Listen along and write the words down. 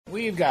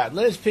We've got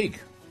Liz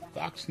Peek,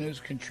 Fox News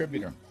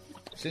contributor,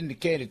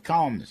 syndicated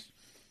columnist.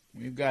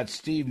 We've got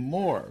Steve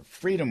Moore,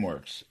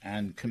 FreedomWorks,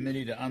 and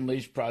Committee to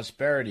Unleash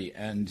Prosperity,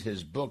 and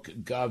his book,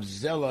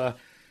 Govzilla.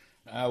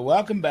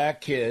 Welcome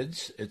back,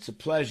 kids. It's a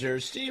pleasure.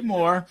 Steve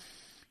Moore,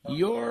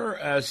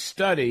 your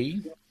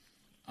study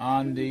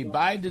on the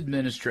Biden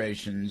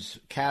administration's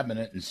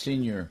cabinet and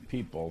senior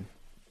people,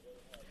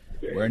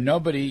 where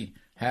nobody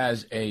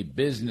has a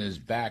business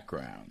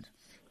background,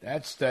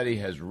 that study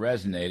has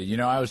resonated. You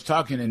know, I was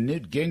talking to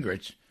Newt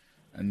Gingrich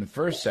in the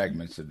first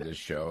segments of this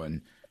show and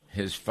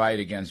his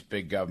fight against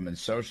big government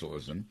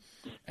socialism,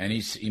 and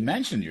he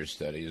mentioned your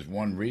study as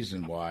one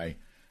reason why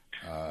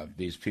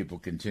these people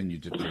continue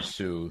to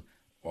pursue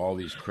all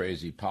these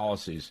crazy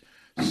policies.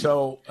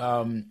 So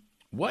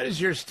what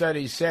does your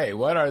study say?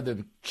 What are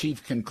the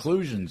chief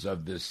conclusions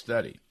of this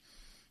study?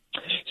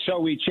 So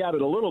we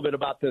chatted a little bit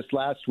about this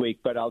last week,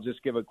 but I'll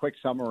just give a quick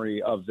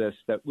summary of this,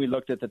 that we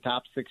looked at the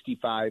top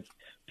 65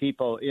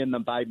 people in the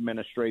Biden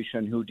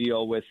administration who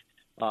deal with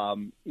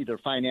either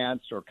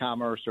finance or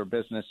commerce or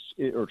business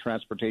or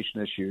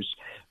transportation issues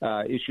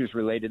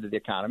related to the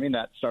economy. And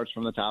that starts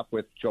from the top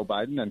with Joe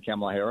Biden and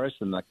Kamala Harris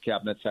and the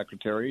cabinet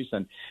secretaries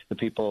and the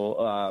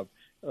people,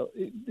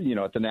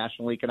 at the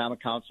National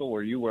Economic Council,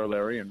 where you were,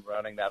 Larry, and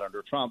running that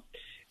under Trump.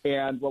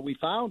 And what we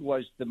found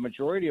was the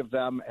majority of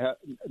them,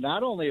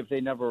 not only have they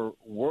never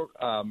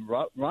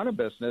run a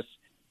business,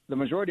 the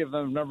majority of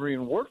them have never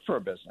even worked for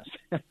a business,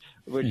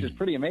 which is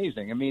pretty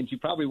amazing. It means you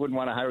probably wouldn't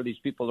want to hire these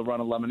people to run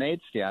a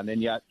lemonade stand.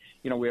 And yet,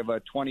 we have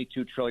a $22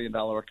 trillion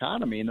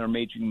economy, and they're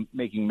making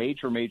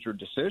major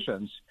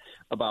decisions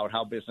about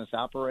how business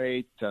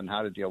operates and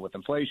how to deal with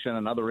inflation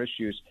and other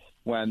issues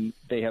when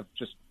they have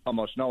just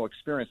almost no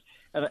experience.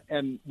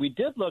 And we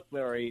did look,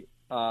 Larry,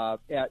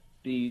 at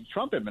the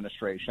Trump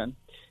administration,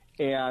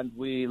 and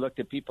we looked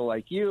at people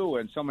like you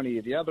and so many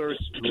of the others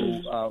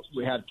who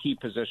we had key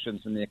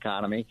positions in the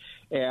economy.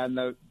 And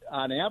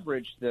on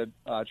average, the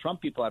Trump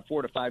people had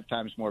 4 to 5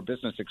 times more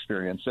business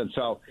experience.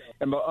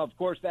 And of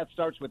course, that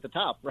starts with the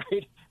top,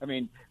 right? I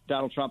mean,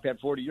 Donald Trump had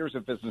 40 years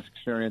of business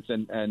experience,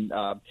 and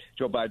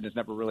Joe Biden has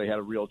never really had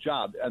a real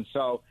job. And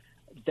so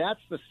that's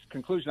the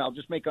conclusion. I'll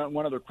just make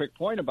one other quick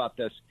point about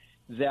this,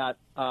 that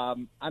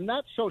I'm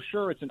not so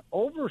sure it's an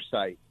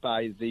oversight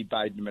by the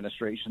Biden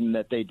administration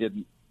that they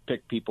didn't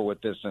pick people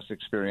with business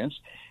experience.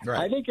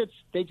 Right. I think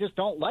they just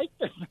don't like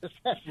business.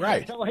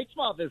 Right. They don't like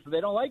small business. They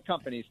don't like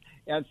companies.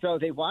 And so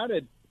they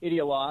wanted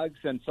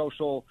ideologues and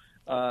social,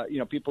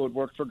 people who'd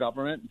worked for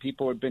government, and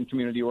people who'd been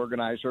community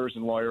organizers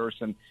and lawyers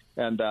and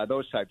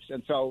those types.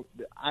 And so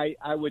I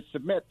would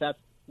submit that's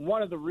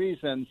one of the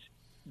reasons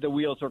the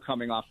wheels are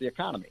coming off the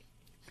economy.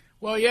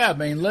 Well, yeah, I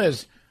mean,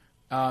 Liz,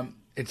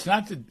 it's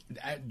not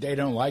that they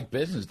don't like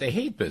business. They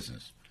hate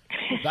business.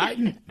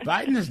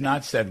 Biden has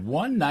not said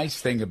one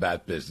nice thing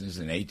about business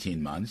in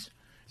 18 months.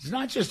 It's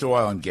not just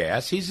oil and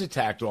gas. He's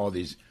attacked all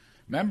these.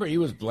 Remember, he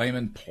was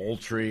blaming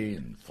poultry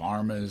and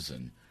farmers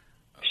and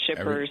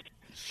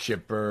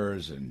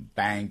shippers and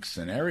banks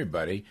and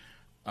everybody.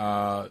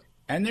 And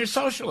they're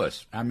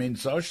socialists. I mean,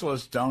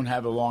 socialists don't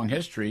have a long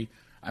history.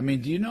 I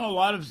mean, do you know a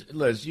lot of,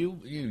 Liz,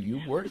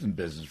 you worked in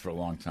business for a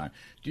long time.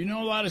 Do you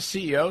know a lot of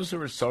CEOs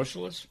who are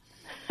socialists?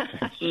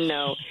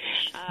 No.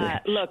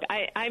 Look,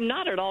 I'm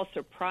not at all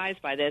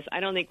surprised by this. I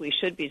don't think we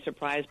should be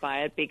surprised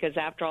by it because,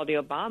 after all, the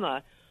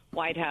Obama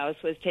White House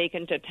was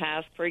taken to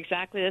task for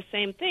exactly the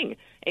same thing,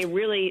 a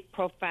really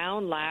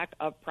profound lack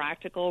of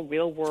practical,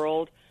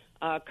 real-world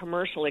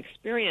commercial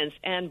experience.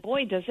 And,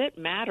 boy, does it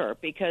matter,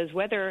 because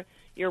whether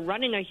you're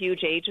running a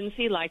huge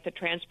agency like the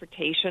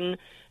transportation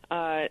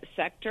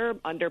sector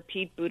under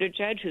Pete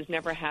Buttigieg, who's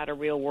never had a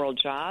real-world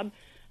job,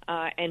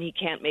 and he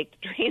can't make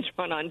the trains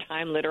run on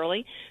time,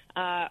 literally,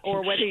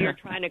 or whether you're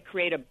trying to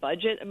create a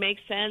budget that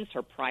makes sense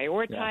or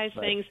prioritize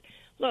things.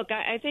 Look,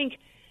 I think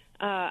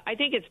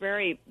it's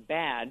very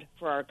bad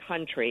for our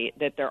country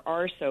that there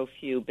are so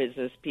few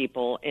business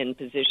people in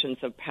positions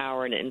of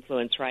power and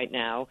influence right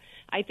now.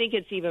 I think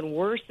it's even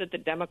worse that the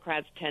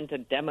Democrats tend to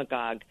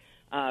demagogue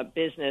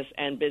business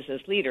and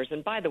business leaders.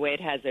 And by the way,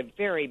 it has a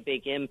very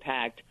big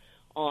impact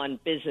on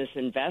business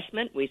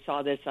investment. We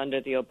saw this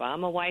under the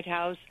Obama White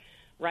House.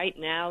 Right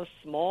now,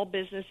 small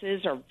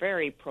businesses are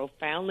very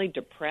profoundly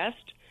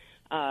depressed.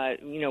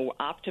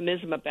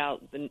 Optimism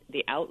about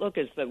the outlook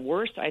is the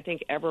worst, I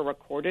think, ever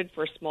recorded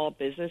for small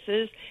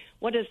businesses.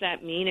 What does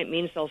that mean? It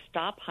means they'll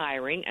stop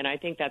hiring, and I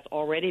think that's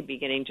already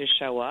beginning to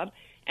show up,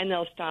 and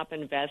they'll stop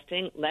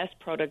investing, less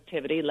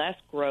productivity, less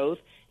growth,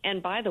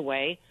 and, by the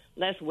way,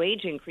 less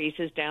wage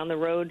increases down the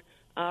road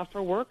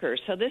for workers.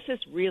 So this is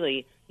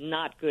really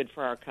not good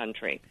for our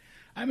country.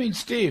 I mean,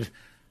 Steve,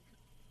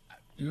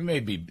 you may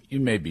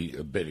be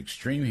a bit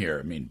extreme here.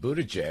 I mean,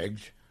 Buttigieg,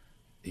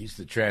 he's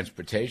the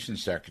transportation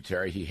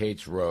secretary. He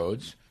hates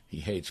roads. He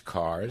hates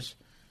cars.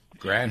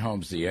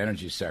 Granholm's the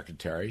energy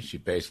secretary. She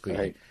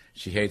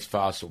hates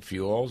fossil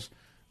fuels.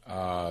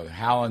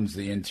 Haaland's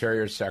the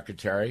interior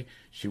secretary.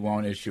 She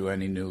won't issue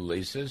any new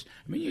leases.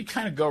 I mean, you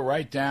kind of go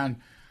right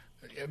down.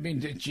 I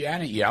mean,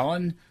 Janet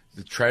Yellen,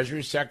 The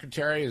Treasury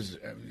Secretary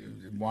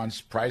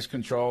wants price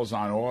controls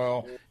on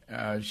oil.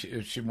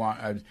 She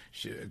wants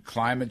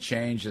climate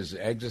change as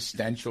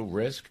existential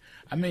risk.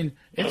 I mean,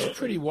 it's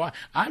pretty wild.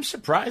 I'm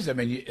surprised. I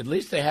mean, at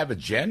least they have a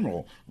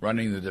general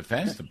running the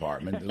Defense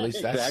Department. At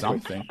least that's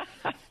something.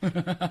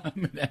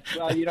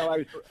 Well, you know,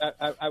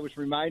 I was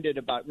reminded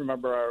about,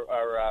 remember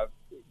our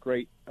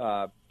great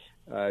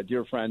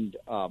dear friend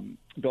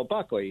Bill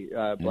Buckley,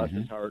 bless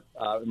his heart,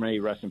 may he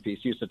rest in peace,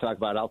 used to talk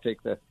about, I'll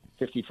take the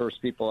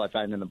 51st people I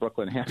find in the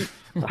Brooklyn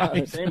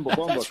sustainable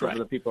phone book over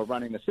the people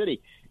running the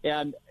city.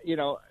 And, you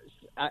know,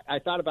 I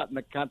thought about in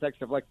the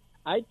context of, like,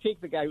 I'd take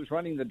the guy who's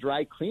running the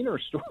dry cleaner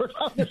store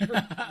down the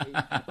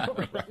street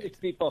over these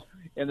people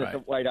in the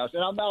White House.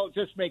 And I'll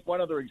just make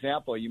one other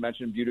example. You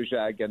mentioned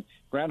Buttigieg and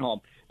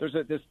Granholm. There's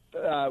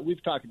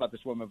we've talked about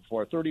this woman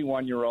before,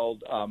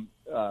 31-year-old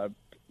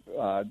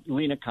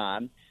Lena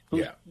Khan,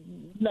 who's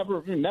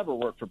never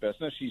worked for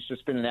business. She's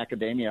just been in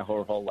academia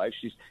her whole life.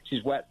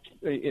 She's wet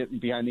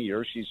behind the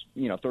ears. She's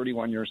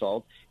 31 years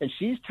old, and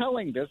she's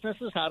telling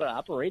businesses how to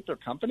operate their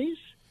companies.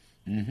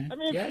 Mm-hmm. I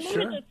mean,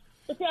 sure.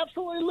 It's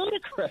absolutely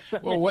ludicrous.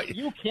 Well, what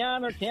you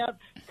can or can't,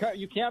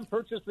 you can't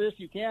purchase this.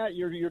 You can't.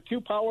 You're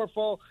too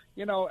powerful.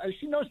 You know, and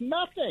she knows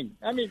nothing.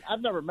 I mean,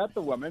 I've never met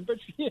the woman, but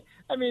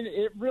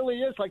it really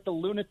is like the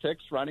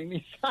lunatics running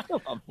the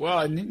asylum.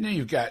 Well, and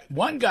you've got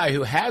one guy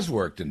who has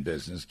worked in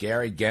business,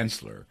 Gary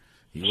Gensler.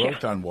 He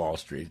worked on Wall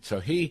Street.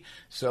 He's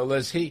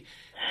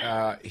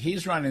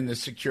running the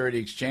Security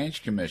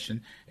Exchange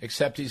Commission,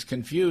 except he's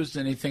confused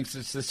and he thinks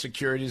it's the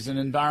Securities and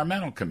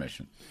Environmental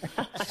Commission.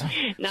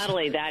 Not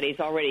only that,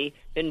 he's already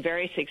been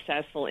very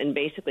successful in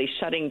basically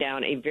shutting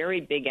down a very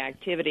big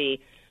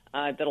activity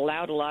that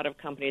allowed a lot of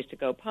companies to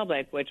go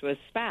public, which was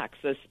SPACs,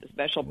 the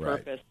special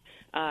purpose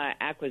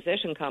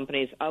acquisition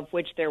companies, of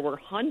which there were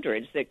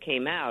hundreds that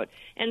came out.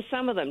 And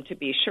some of them, to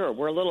be sure,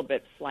 were a little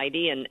bit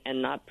flighty and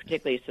not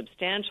particularly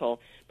substantial.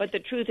 But the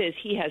truth is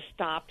he has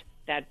stopped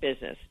that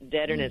business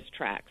dead in its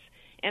tracks.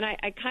 And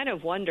I kind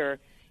of wonder,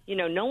 you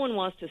know, no one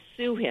wants to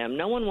sue him.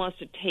 No one wants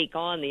to take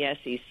on the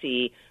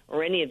SEC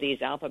or any of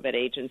these alphabet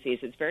agencies.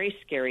 It's very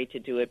scary to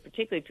do it,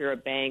 particularly if you're a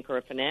bank or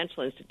a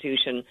financial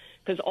institution,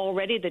 because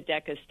already the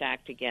deck is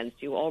stacked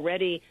against you.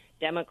 Already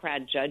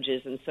Democrat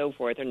judges and so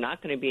forth are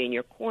not going to be in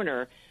your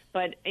corner.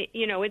 But,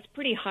 you know, it's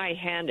pretty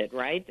high-handed,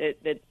 right,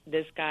 that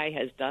this guy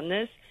has done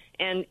this.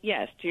 And,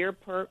 yes, to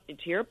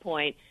your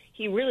point,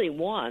 he really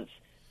wants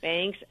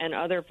banks and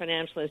other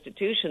financial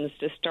institutions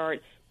to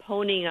start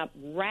ponying up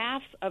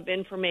rafts of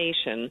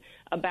information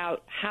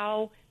about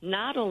how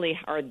not only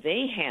are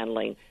they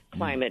handling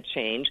climate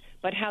change,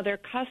 but how their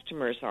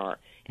customers are,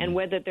 and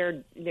whether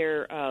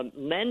they're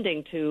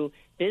lending to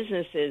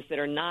businesses that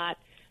are not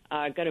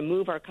going to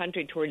move our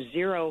country towards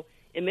zero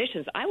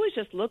emissions. I was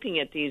just looking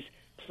at these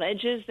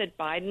pledges that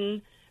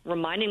Biden,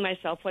 reminding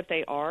myself what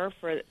they are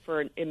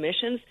for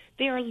emissions.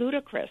 They are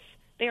ludicrous.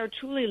 They are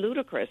truly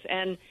ludicrous.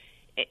 And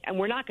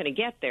we're not going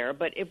to get there,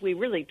 but if we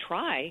really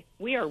try,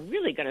 we are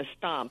really going to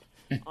stomp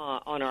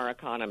on our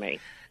economy.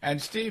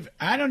 And, Steve,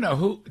 I don't know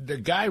who the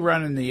guy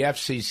running the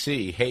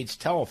FCC hates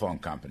telephone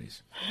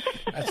companies.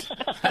 That's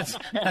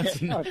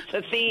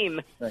the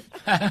theme.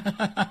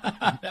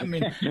 I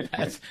mean,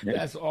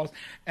 that's awesome.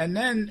 And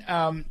then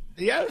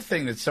the other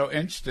thing that's so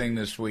interesting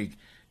this week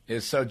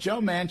is, so Joe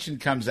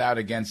Manchin comes out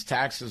against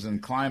taxes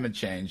and climate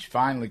change,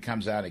 finally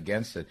comes out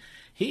against it.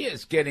 He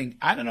is getting,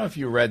 I don't know if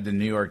you read the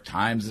New York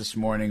Times this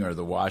morning or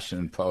the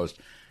Washington Post.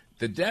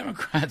 The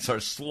Democrats are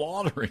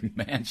slaughtering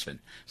Manchin,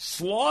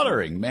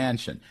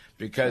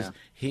 because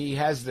he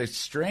has this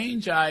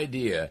strange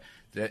idea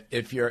that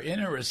if you're in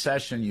a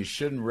recession, you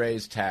shouldn't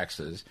raise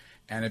taxes,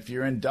 and if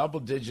you're in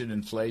double-digit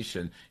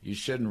inflation, you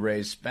shouldn't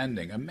raise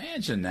spending.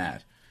 Imagine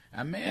that.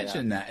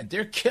 That.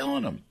 They're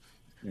killing him.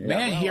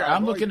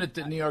 I'm looking at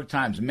the New York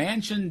Times.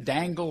 Manchin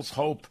dangles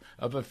hope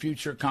of a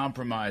future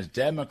compromise.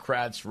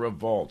 Democrats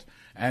revolt.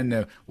 And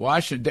the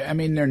Washington, I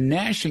mean, they're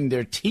gnashing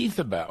their teeth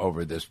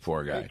over this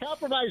poor guy.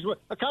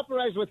 A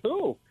compromise with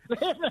who? They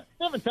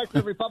haven't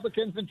texted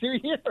Republicans in 2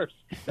 years.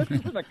 This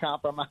isn't a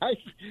compromise.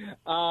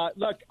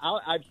 Look,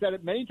 I've said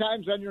it many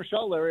times on your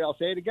show, Larry. I'll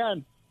say it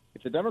again.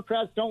 If the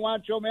Democrats don't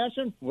want Joe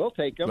Manchin, we'll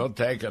take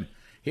him.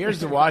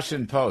 Here's the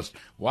Washington Post.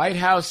 White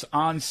House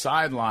on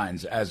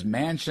sidelines as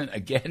Manchin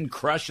again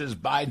crushes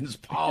Biden's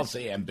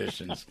policy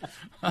ambitions.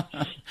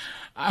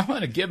 I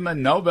want to give him a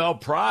Nobel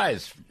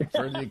Prize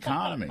for the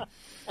economy.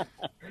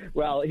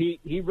 Well,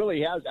 he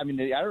really has. I mean,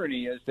 the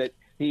irony is that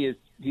he is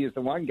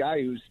the one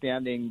guy who's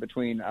standing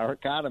between our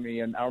economy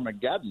and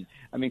Armageddon.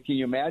 I mean, can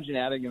you imagine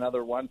adding another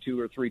 $1, $2,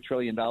 or $3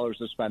 trillion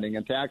of spending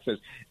and taxes?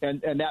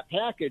 And that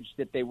package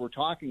that they were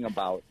talking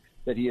about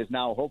that he has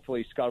now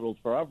hopefully scuttled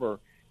forever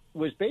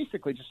was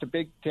basically just a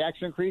big tax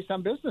increase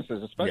on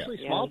businesses, especially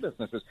small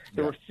businesses.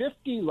 There were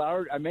 50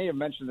 large, I may have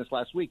mentioned this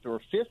last week, there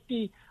were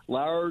 50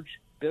 large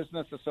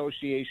business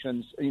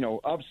associations,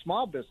 of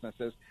small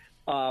businesses,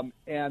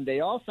 and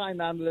they all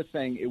signed on to this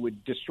thing. It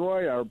would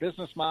destroy our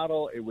business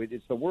model.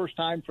 It's the worst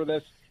time for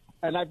this.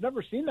 And I've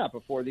never seen that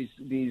before.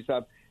 These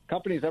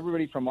companies,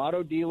 everybody from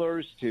auto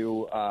dealers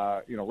to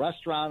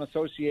restaurant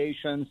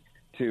associations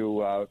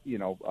to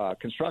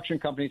construction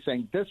companies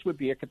saying this would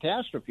be a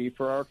catastrophe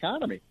for our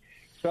economy.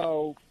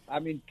 So, I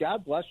mean,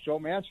 God bless Joe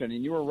Manchin,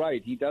 and you were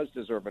right. He does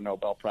deserve a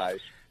Nobel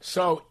Prize.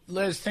 So,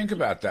 Liz, think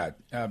about that.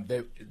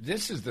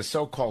 This is the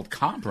so-called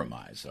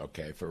compromise,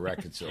 okay, for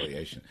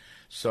reconciliation.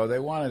 So they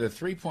wanted a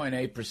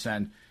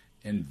 3.8%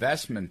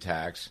 investment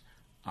tax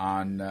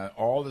on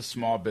all the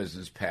small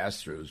business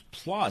pass-throughs.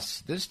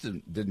 Plus, this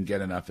didn't get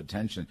enough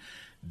attention.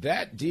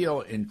 That deal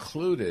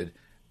included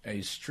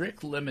a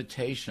strict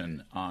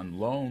limitation on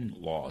loan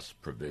loss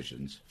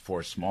provisions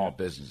for small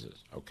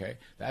businesses, okay?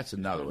 That's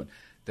another one.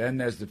 Then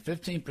there's the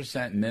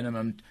 15%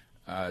 minimum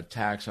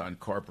tax on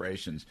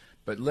corporations.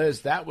 But,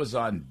 Liz, that was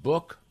on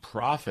book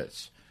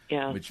profits,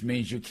 which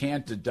means you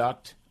can't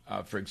deduct,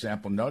 for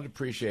example, no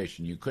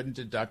depreciation. You couldn't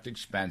deduct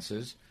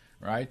expenses,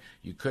 right?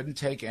 You couldn't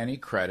take any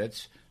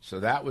credits, so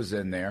that was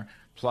in there.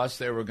 Plus,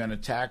 they were going to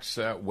tax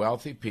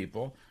wealthy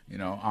people,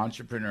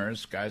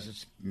 entrepreneurs,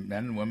 guys,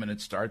 men and women that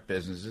start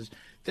businesses.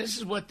 This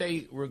is what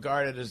they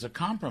regarded as a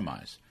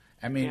compromise.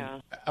 I mean,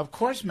 of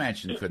course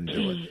Manchin couldn't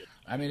do it.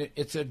 I mean,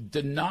 it's a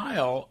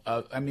denial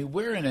of,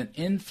 we're in an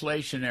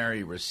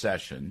inflationary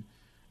recession,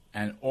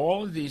 and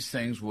all of these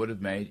things would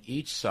have made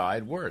each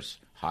side worse.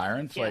 Higher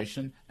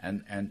inflation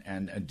and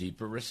a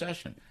deeper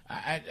recession.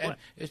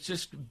 It's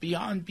just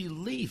beyond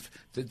belief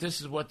that this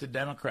is what the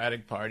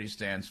Democratic Party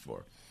stands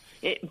for.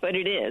 But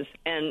it is.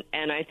 And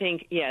I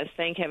think, yes,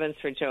 thank heavens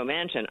for Joe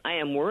Manchin. I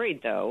am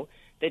worried, though,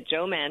 that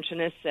Joe Manchin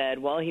has said,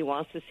 well, he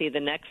wants to see the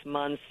next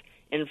month's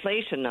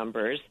inflation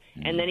numbers,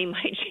 and then he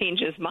might change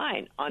his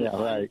mind on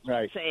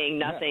saying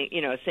nothing,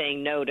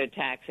 saying no to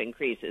tax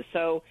increases.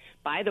 So,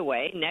 by the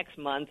way, next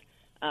month,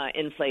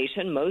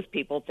 inflation, most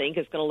people think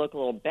is going to look a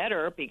little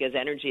better because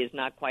energy is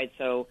not quite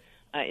so,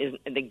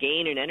 the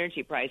gain in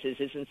energy prices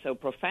isn't so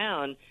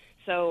profound.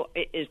 So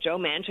is Joe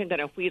Manchin going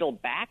to wheedle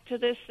back to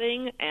this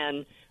thing?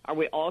 And are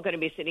we all going to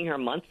be sitting here a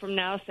month from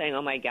now saying,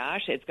 oh, my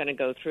gosh, it's going to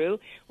go through?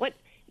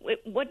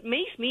 What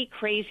makes me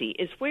crazy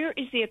is where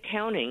is the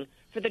accounting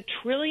for the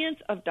trillions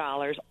of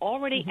dollars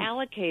already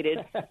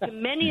allocated to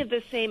many of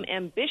the same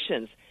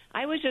ambitions?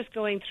 I was just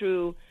going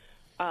through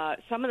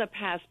some of the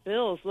past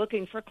bills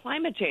looking for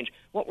climate change.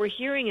 What we're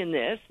hearing in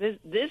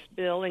this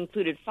bill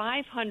included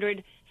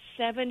 $570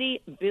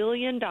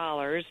 billion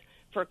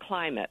for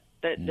climate.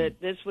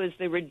 This was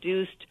the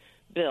reduced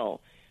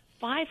bill.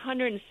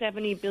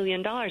 $570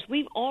 billion.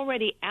 We've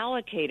already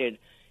allocated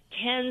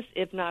tens,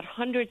 if not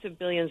hundreds of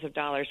billions of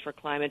dollars for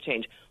climate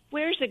change.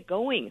 Where's it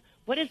going?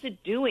 What is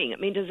it doing? I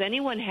mean, does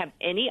anyone have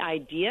any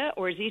idea,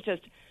 or is these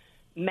just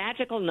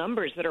magical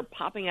numbers that are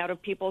popping out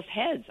of people's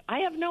heads? I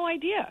have no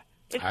idea.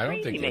 It's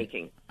crazy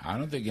making. I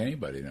don't think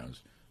anybody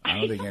knows. I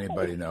don't think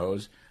anybody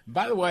knows.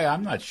 By the way,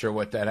 I'm not sure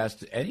what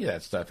any of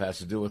that stuff has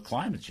to do with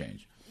climate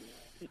change.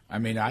 I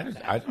mean, I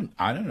don't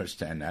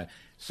understand that.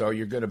 So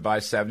you're going to buy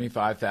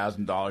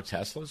 $75,000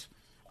 Teslas?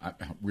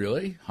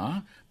 Really?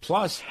 Huh?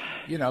 Plus,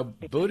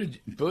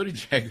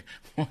 Buttigieg,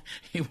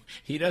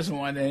 he doesn't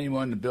want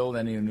anyone to build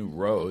any new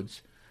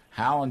roads.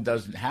 Howland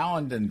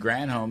and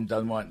Granholm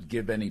doesn't want to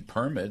give any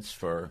permits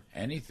for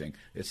anything.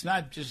 It's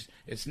not just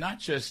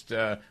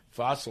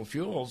fossil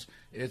fuels.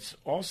 It's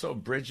also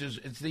bridges.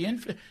 It's the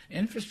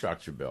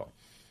infrastructure bill.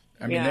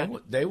 I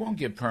mean, they won't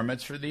give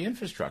permits for the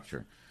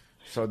infrastructure.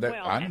 So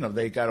I don't know.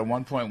 They got a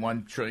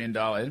 $1.1 trillion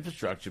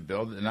infrastructure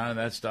bill. None of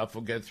that stuff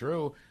will get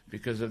through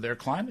because of their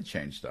climate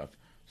change stuff.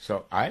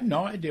 So I have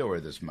no idea where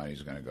this money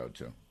is going to go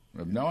to. I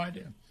have no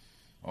idea.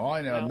 All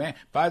I know,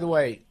 by the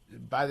way,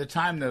 by the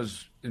time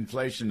those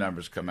inflation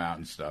numbers come out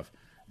and stuff,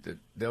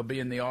 they'll be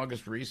in the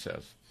August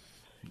recess.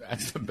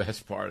 That's the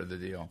best part of the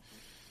deal.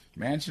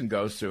 Manchin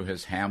goes through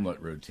his Hamlet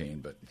routine,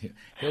 but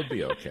he'll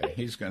be okay.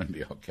 He's going to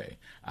be okay.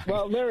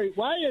 Well, Larry,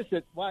 why is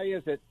it,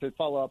 to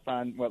follow up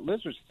on what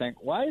Liz was saying,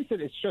 why is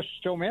it it's just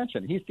Joe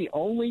Manchin? He's the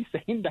only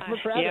sane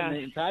Democrat in the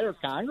entire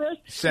Congress?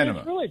 Cinema.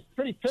 It's really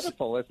pretty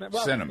pitiful, isn't it?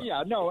 Well, Cinema.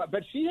 Yeah, no,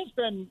 but she has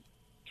been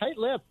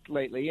tight-lipped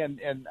lately, and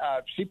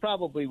she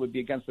probably would be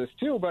against this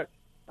too. But,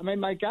 I mean,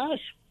 my gosh,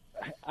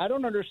 I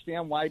don't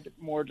understand why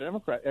more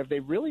Democrats, have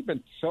they really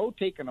been so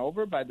taken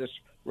over by this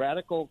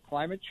radical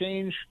climate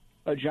change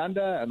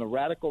agenda and the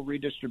radical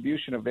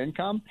redistribution of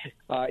income?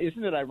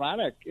 Isn't it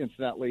ironic,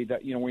 incidentally,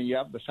 that, when you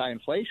have this high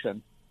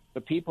inflation,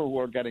 the people who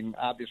are getting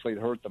obviously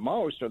hurt the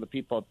most are the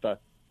people at the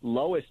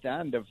lowest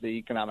end of the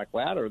economic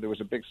ladder? There was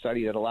a big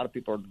study that a lot of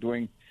people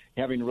are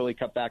having to really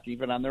cut back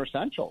even on their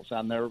essentials,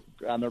 on their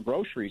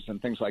groceries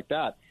and things like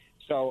that.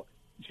 So,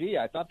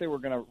 I thought they were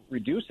going to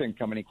reduce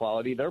income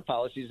inequality. Their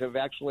policies have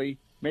actually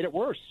made it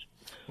worse.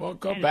 Well,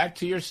 go back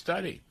to your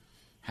study.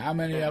 How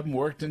many of them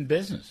worked in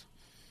business?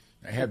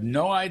 They have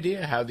no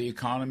idea how the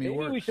economy works.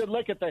 Maybe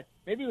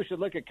we should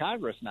look at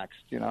Congress next.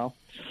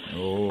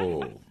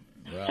 Oh,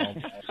 well,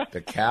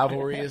 the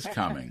cavalry is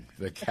coming.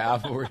 The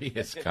cavalry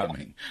is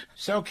coming.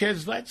 So,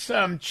 kids, let's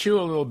chew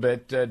a little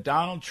bit.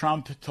 Donald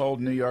Trump told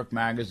New York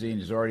Magazine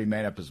he's already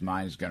made up his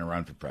mind he's going to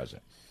run for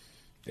president.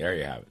 There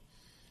you have it.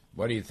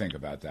 What do you think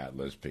about that,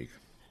 Liz Peek?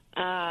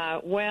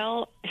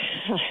 Well,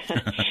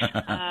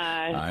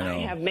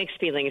 I have mixed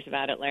feelings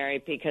about it,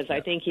 Larry, because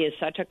I think he is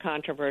such a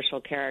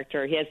controversial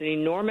character. He has an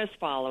enormous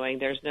following,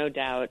 there's no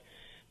doubt.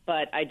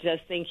 But I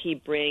just think he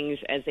brings,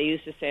 as they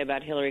used to say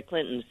about Hillary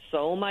Clinton,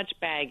 so much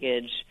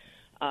baggage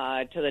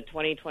to the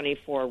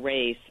 2024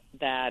 race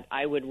that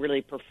I would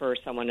really prefer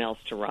someone else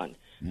to run.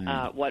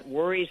 What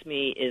worries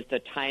me is the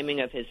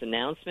timing of his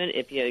announcement.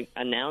 If he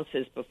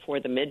announces before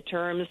the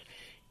midterms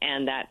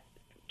and that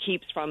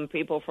keeps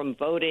people from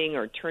voting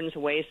or turns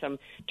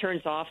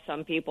off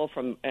some people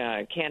from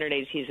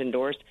candidates he's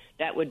endorsed,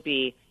 that would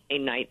be a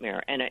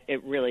nightmare, and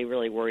it really,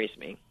 really worries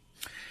me.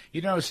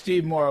 You know,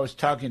 Steve Moore, I was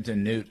talking to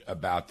Newt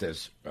about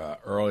this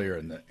earlier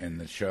in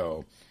the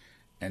show,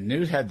 and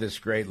Newt had this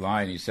great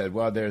line. He said,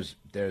 well, there's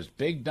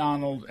Big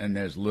Donald and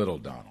there's Little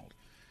Donald.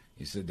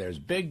 He said there's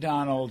Big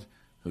Donald,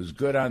 who's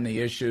good on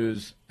the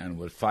issues and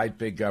would fight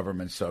big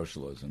government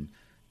socialism,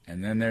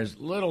 and then there's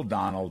Little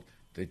Donald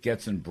that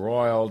gets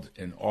embroiled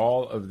in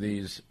all of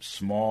these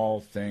small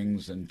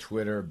things and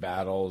Twitter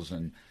battles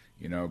and,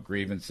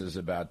 grievances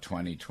about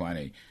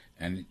 2020.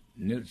 And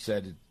Newt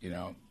said,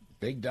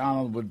 Big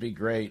Donald would be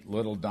great,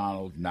 Little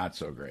Donald not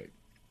so great.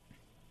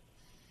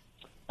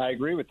 I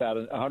agree with that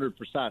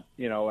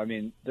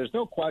 100%. There's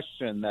no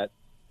question that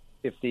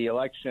if the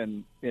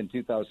election in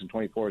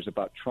 2024 is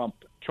about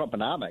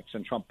Trumponomics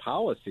and Trump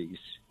policies,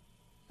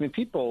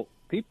 people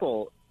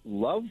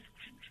love,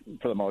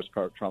 for the most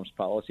part, Trump's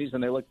policies,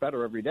 and they look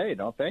better every day,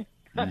 don't they?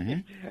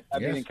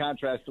 Mm-hmm. In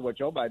contrast to what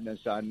Joe Biden has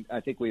done, I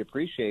think we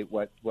appreciate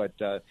what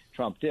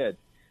Trump did.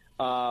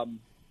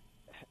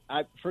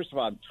 First of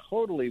all, I'm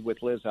totally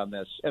with Liz on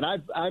this, and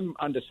I'm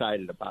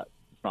undecided about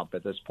Trump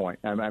at this point.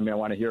 I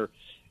want to hear,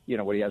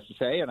 what he has to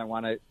say, and I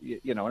want to,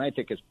 and I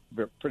think it's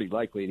pretty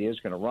likely he is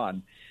going to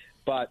run.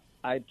 But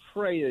I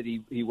pray that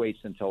he waits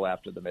until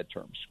after the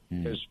midterms,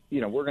 because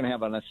we're going to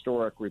have an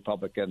historic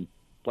Republican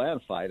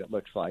landslide, it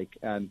looks like,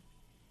 and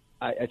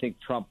I think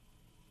Trump,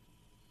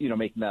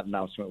 making that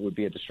announcement would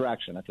be a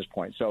distraction at this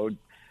point. So,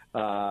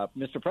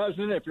 Mr.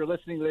 President, if you're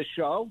listening to this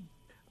show,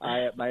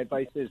 my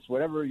advice is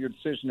whatever your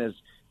decision is,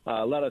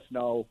 let us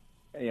know,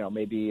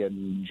 maybe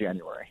in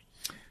January.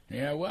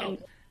 Yeah, well.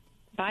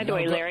 By the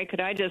way, Larry, could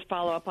I just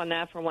follow up on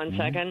that for 1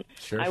 second?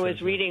 Sure, I was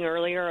reading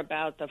earlier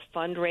about the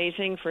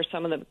fundraising for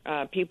some of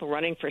the people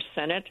running for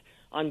Senate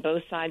on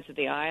both sides of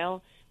the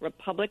aisle.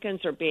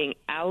 Republicans are being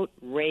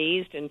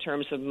outraised in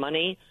terms of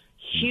money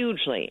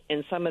hugely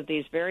in some of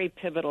these very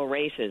pivotal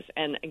races.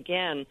 And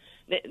again,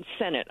 the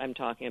Senate I'm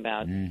talking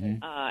about.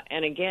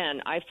 And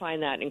again, I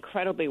find that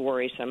incredibly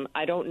worrisome.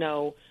 I don't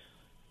know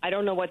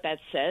what that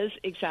says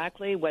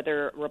exactly,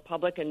 whether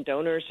Republican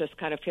donors just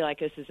kind of feel like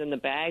this is in the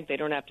bag. They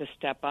don't have to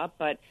step up.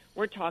 But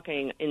we're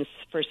talking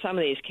for some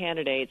of these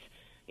candidates,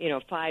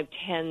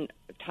 5-10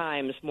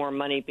 times more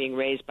money being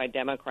raised by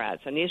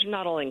Democrats. And these are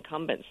not all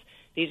incumbents.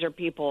 These are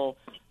people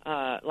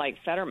like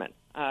Fetterman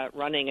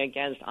running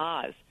against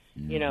Oz.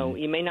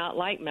 You may not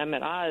like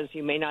Mehmet Oz.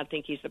 You may not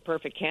think he's the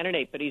perfect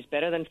candidate, but he's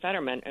better than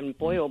Fetterman. And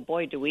boy, oh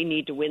boy, do we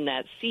need to win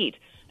that seat.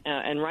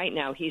 And right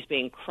now he's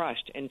being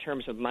crushed in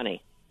terms of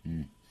money.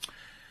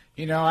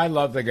 I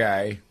love the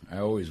guy. I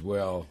always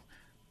will.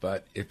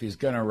 But if he's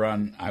going to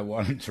run, I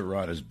want him to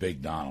run as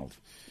Big Donald.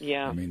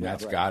 Yeah.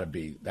 That's got to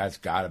be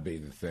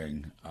the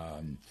thing.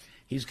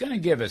 He's going to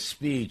give a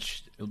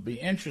speech. It'll be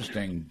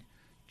interesting.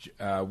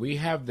 We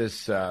have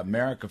this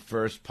America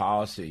First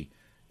Policy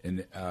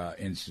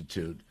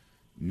Institute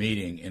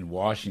meeting in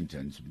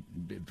Washington.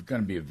 It's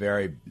going to be a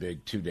very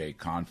big 2-day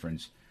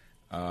conference.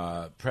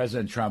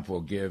 President Trump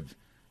will give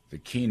the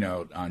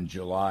keynote on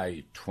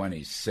July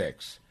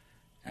 26th.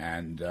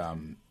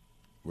 And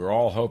we're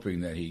all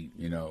hoping that he,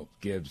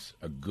 gives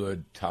a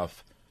good,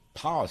 tough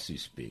policy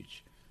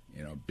speech,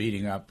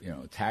 beating up,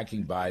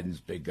 attacking Biden's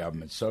big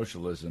government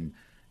socialism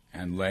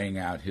and laying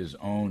out his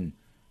own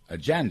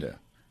agenda,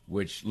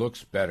 which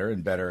looks better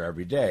and better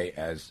every day,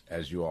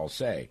 as you all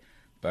say.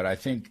 But I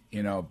think,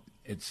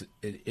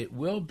 it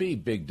will be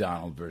Big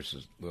Donald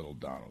versus Little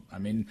Donald.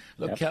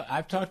 Look, yep.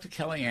 I've talked to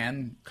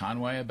Kellyanne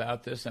Conway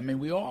about this.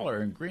 We all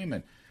are in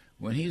agreement.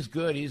 When he's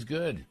good, he's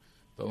good.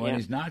 But when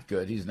he's not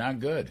good, he's not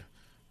good.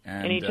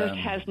 And he just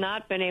has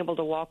not been able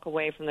to walk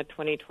away from the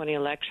 2020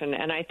 election.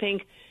 And I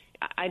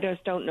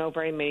just don't know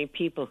very many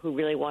people who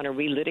really want to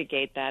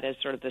relitigate that as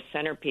sort of the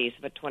centerpiece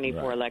of a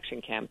 24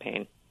 election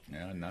campaign.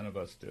 Yeah, none of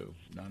us do.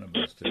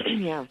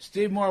 Yeah.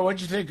 Steve Moore, what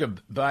do you think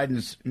of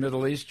Biden's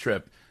Middle East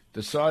trip?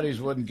 The Saudis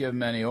wouldn't give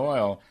him any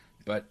oil,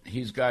 but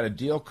he's got a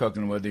deal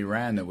cooking with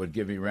Iran that would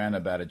give Iran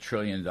about $1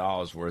 trillion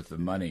worth of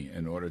money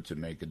in order to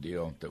make a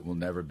deal that will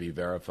never be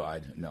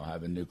verified, and they'll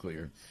have a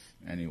nuclear.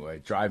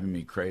 Anyway, driving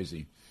me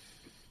crazy.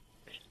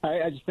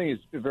 I just think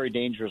it's very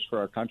dangerous for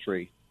our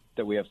country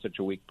that we have such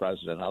a weak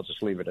president. I'll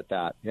just leave it at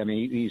that.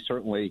 He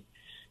certainly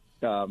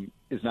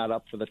is not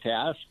up for the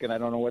task, and I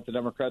don't know what the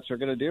Democrats are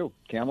going to do.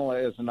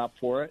 Kamala isn't up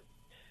for it.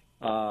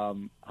 How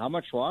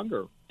much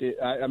longer?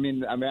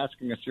 I'm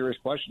asking a serious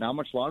question. How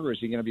much longer is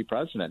he going to be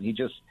president?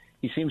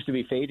 He seems to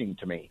be fading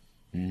to me.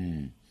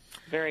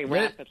 Very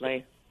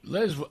rapidly.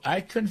 Liz,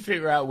 I couldn't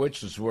figure out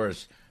which was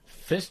worse,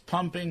 fist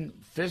bumping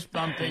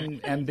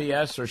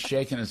MBS or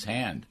shaking his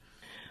hand?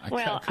 I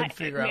couldn't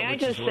figure out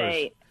which is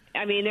worse.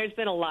 I mean, there's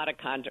been a lot of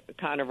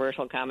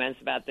controversial comments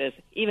about this.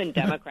 Even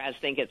Democrats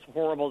think it's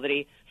horrible that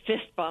he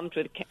fist bumped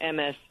with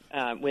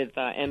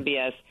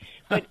MBS.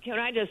 But can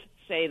I just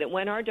say that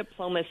when our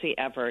diplomacy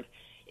effort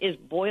is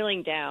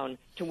boiling down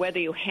to whether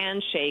you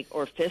handshake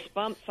or fist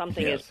bump,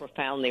 something is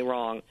profoundly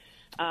wrong.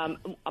 I'm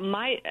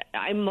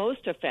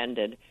most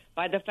offended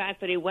by the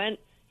fact that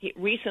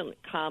recent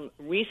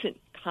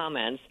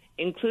comments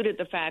included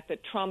the fact that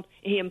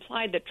he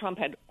implied that Trump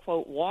had,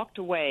 quote, walked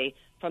away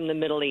from the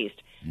Middle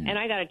East. And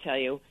I got to tell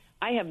you,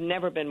 I have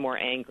never been more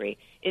angry.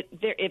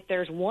 If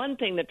there's one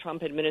thing the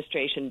Trump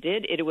administration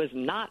did, it was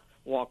not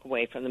walk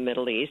away from the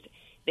Middle East.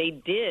 They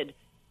did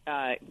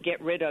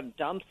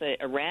dump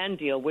the Iran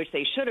deal, which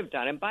they should have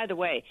done. And by the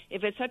way,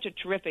 if it's such a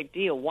terrific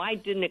deal, why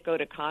didn't it go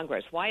to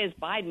Congress? Why has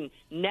Biden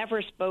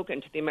never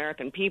spoken to the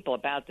American people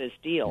about this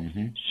deal?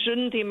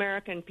 Shouldn't the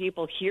American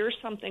people hear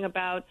something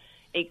about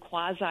a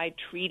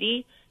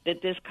quasi-treaty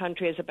that this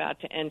country is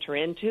about to enter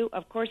into?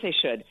 Of course they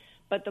should.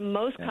 But the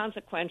most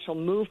consequential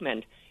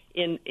movement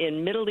in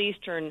Middle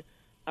Eastern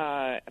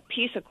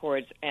peace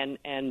accords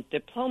and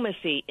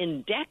diplomacy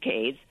in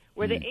decades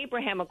were the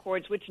Abraham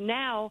Accords, which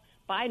now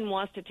Biden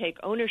wants to take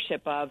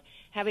ownership of,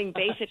 having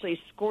basically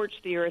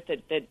scorched the earth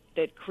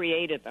that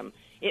created them.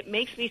 It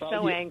makes me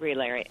so angry,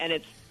 Larry, and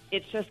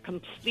it's just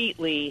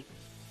completely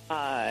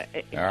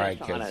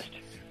dishonest.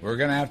 We're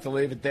going to have to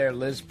leave it there.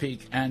 Liz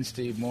Peek and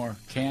Steve Moore,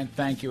 can't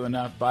thank you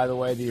enough. By the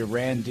way, the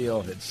Iran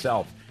deal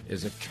itself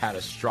is a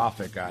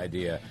catastrophic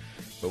idea,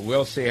 but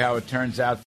we'll see how it turns out.